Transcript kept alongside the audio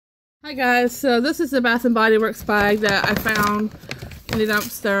Hi guys, so this is the Bath & Body Works bag that I found in the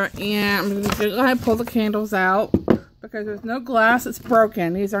dumpster, and I'm going to go ahead and pull the candles out because there's no glass, it's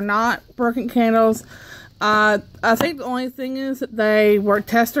broken. These are not broken candles. I think the only thing is that they were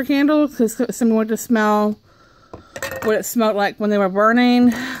tester candles because someone wanted to smell what it smelled like when they were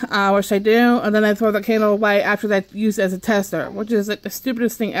burning, which they do, and then they throw the candle away after they use it as a tester, which is like the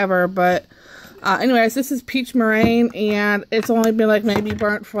stupidest thing ever. But anyways, this is Peach Meringue, and it's only been like maybe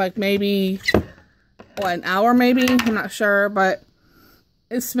burnt for like maybe an hour maybe, I'm not sure, but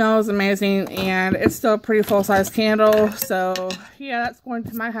it smells amazing and it's still a pretty full-size candle. So yeah, that's going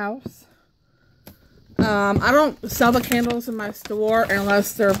to my house. I don't sell the candles in my store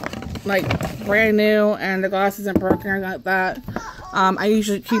unless they're like brand new and the glass isn't broken or like that. I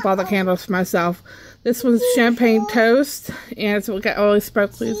usually keep all the candles for myself. This one's Champagne Toast, and it's got all these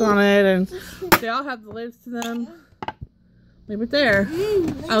sparklies on it, and they all have the lids to them. Leave it there.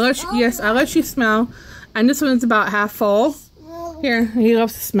 I'll let you smell. And this one's about half full. Here, he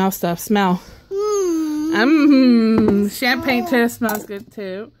loves to smell stuff. Smell. Champagne Toast smells good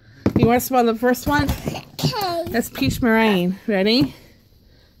too. You want to smell the first one? That's Peach Meringue. Ready?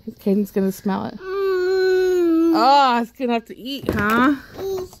 Caden's gonna smell it. Oh, it's good enough to eat, huh?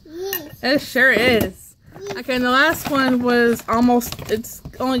 It sure is. Okay, and the last one was it's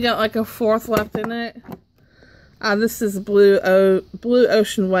only got like a fourth left in it. This is Blue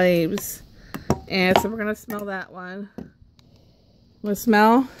Ocean Waves. And so we're gonna smell that one. Want to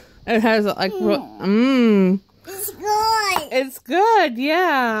smell? It has like, It's good. It's good,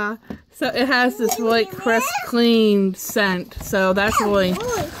 yeah. So it has this really crisp, clean scent. So that's really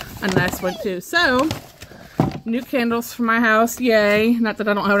a nice one too. So, new candles for my house, yay. Not that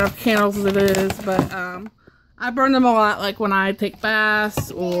I don't have enough candles as it is, but I burn them a lot, like when I take baths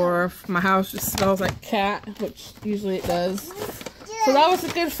or if my house just smells like cat, which usually it does. So that was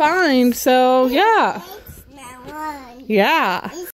a good find. So yeah. Yeah.